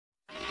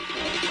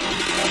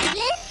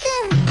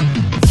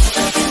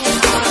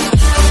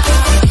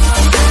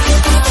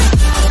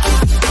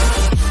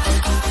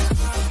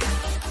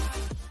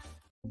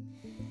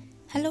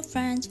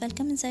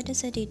welcome inside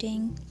this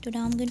editing. Today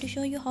I'm going to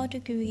show you how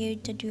to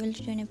create the dual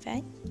tone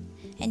effect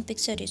in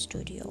Picsart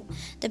Studio.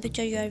 The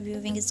picture you are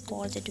viewing is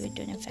called the dual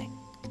tone effect.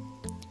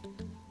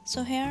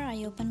 So here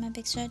I open my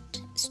Picsart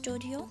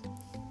Studio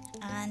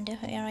and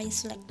here I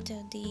select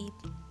the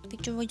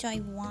picture which I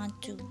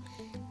want to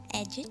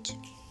edit.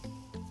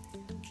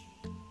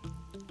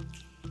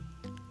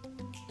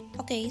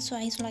 Okay, so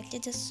I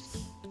selected this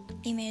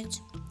image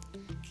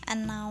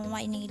and now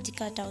I need the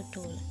cutout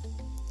tool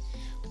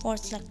for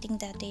selecting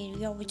that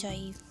area which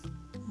I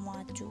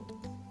want to.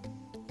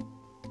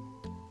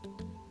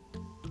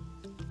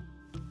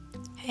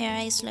 Here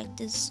I select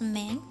this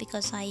man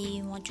because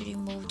I want to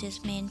remove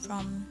this man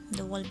from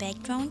the wall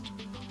background.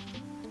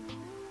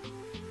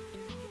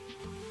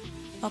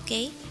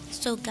 Okay,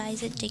 so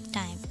guys, it takes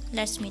time.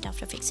 Let's meet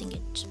after fixing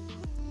it.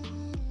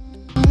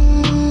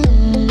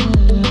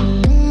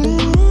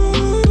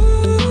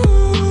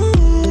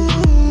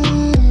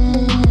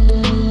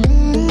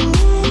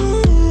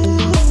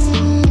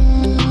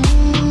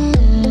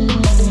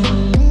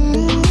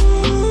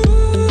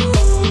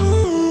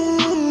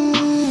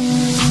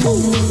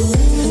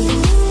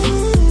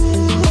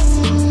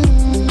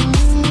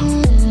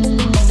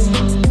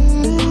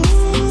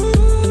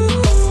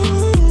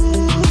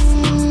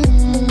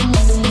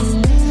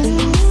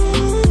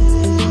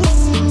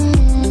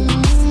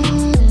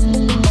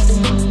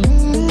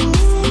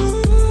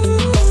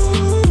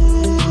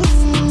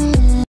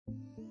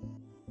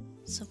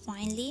 So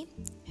finally,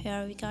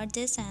 here we got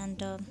this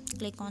and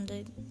click on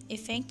the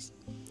effects,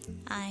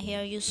 and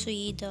here you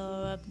see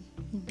the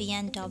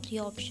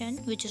BMW option,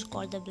 which is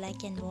called the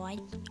black and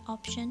white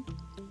option.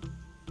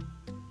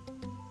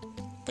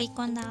 Click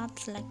on that,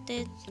 select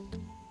it.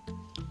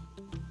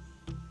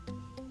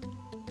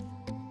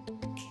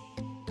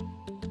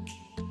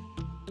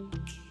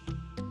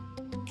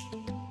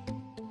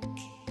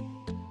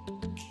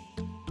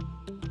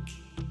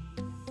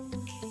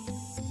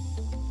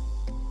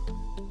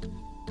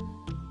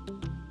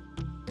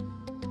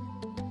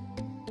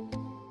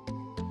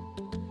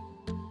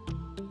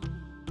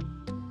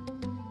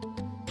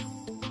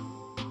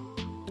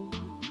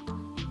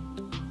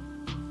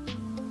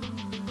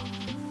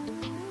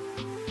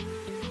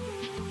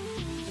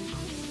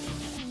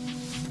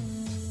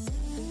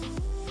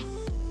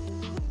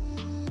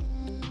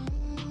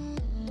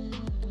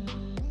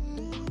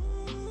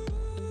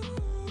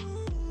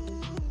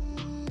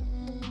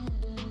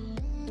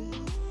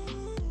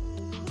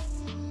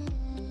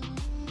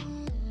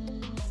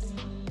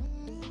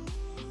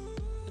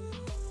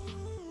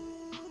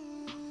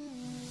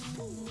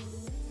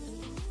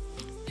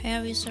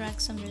 Here we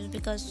select some reels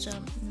because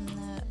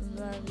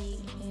where we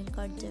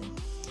got the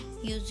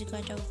use the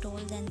cutout tool,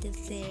 then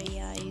this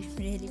area I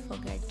really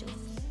forgot to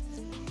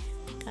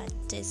cut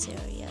this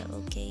area.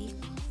 Okay,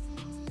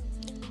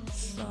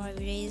 so I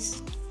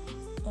erase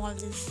all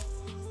this.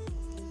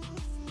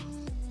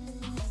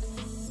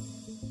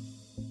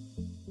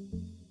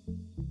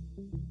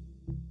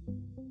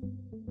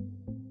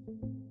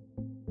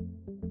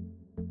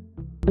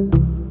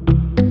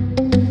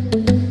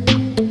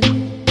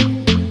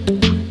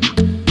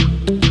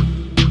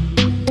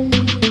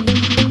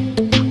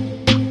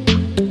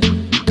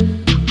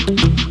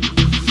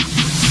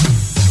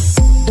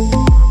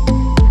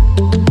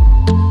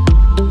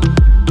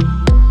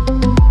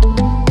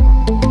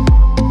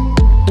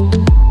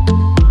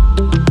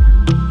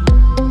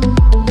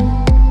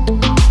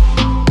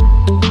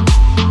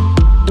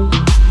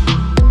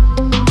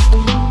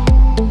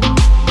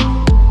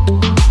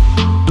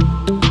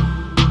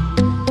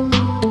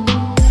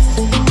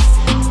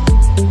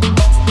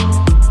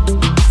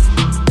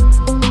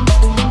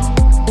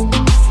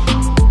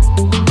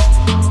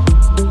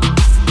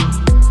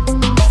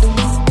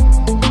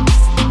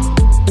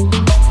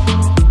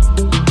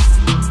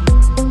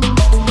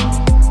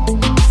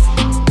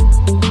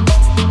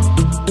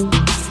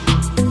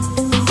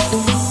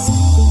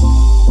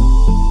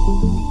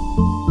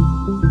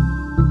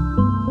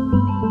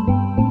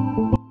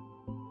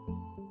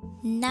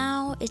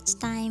 Now it's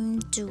time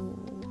to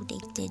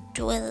take the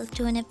dual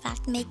tone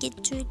effect, make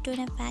it dual tone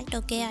effect.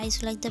 Okay, I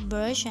select the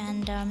brush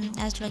and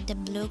I select the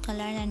blue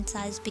color and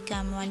size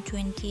become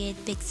 128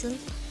 pixels.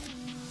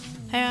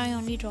 Here I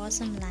only draw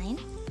some line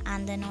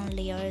and then on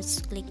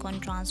layers click on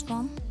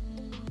transform,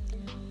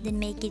 then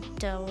make it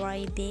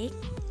very big.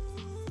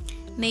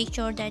 Make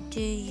sure that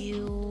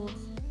you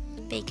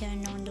pick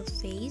an on the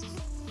face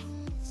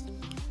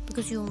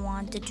because you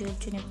want the dual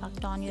tone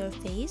effect on your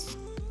face.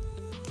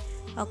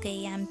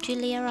 Okay, empty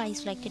layer, I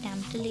selected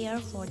empty layer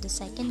for the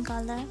second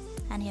color,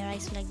 and here I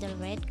select the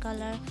red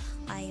color.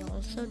 I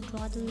also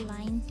draw the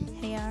line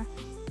here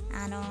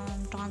and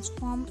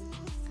transform,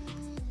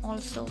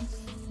 also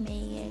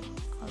may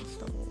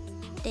also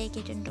take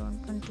it into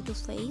the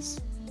face.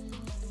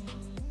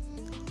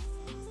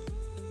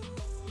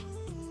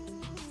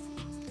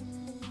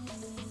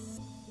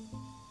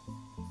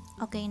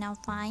 Okay, now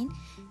fine.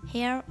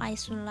 Here I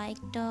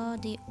select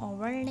the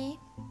overlay.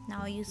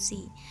 Now you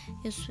see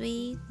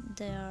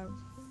the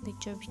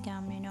picture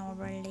become an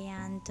overlay,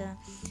 and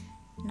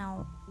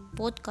Now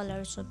both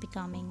colors are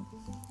becoming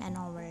an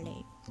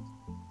overlay.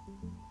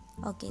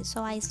 Okay,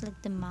 so I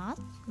select the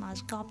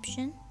mask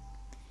option.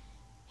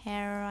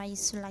 Here I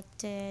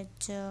selected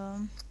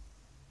the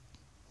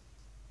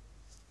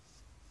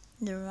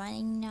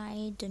running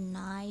night. The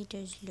night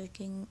is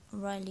looking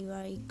really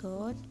very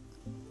good.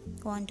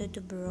 Wanted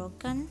to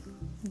broken.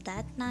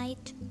 That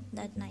night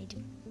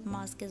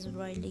mask is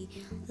really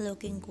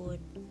looking good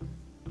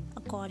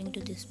according to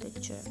this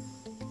picture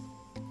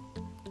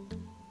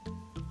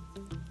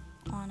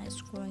on a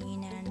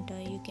screen, and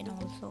you can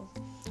also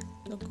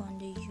look on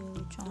the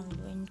huge on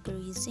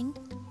increasing.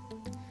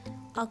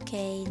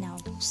 Okay, now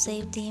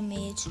save the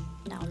image.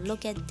 Now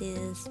look at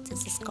this.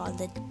 This is called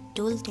the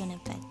dual tone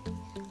effect.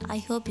 I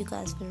hope you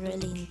guys will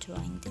really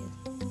enjoying this.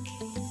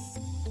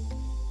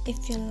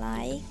 If you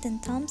like, then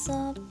thumbs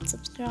up,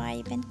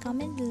 subscribe and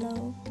comment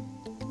below.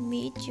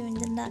 Meet you in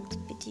the next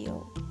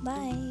video.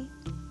 Bye.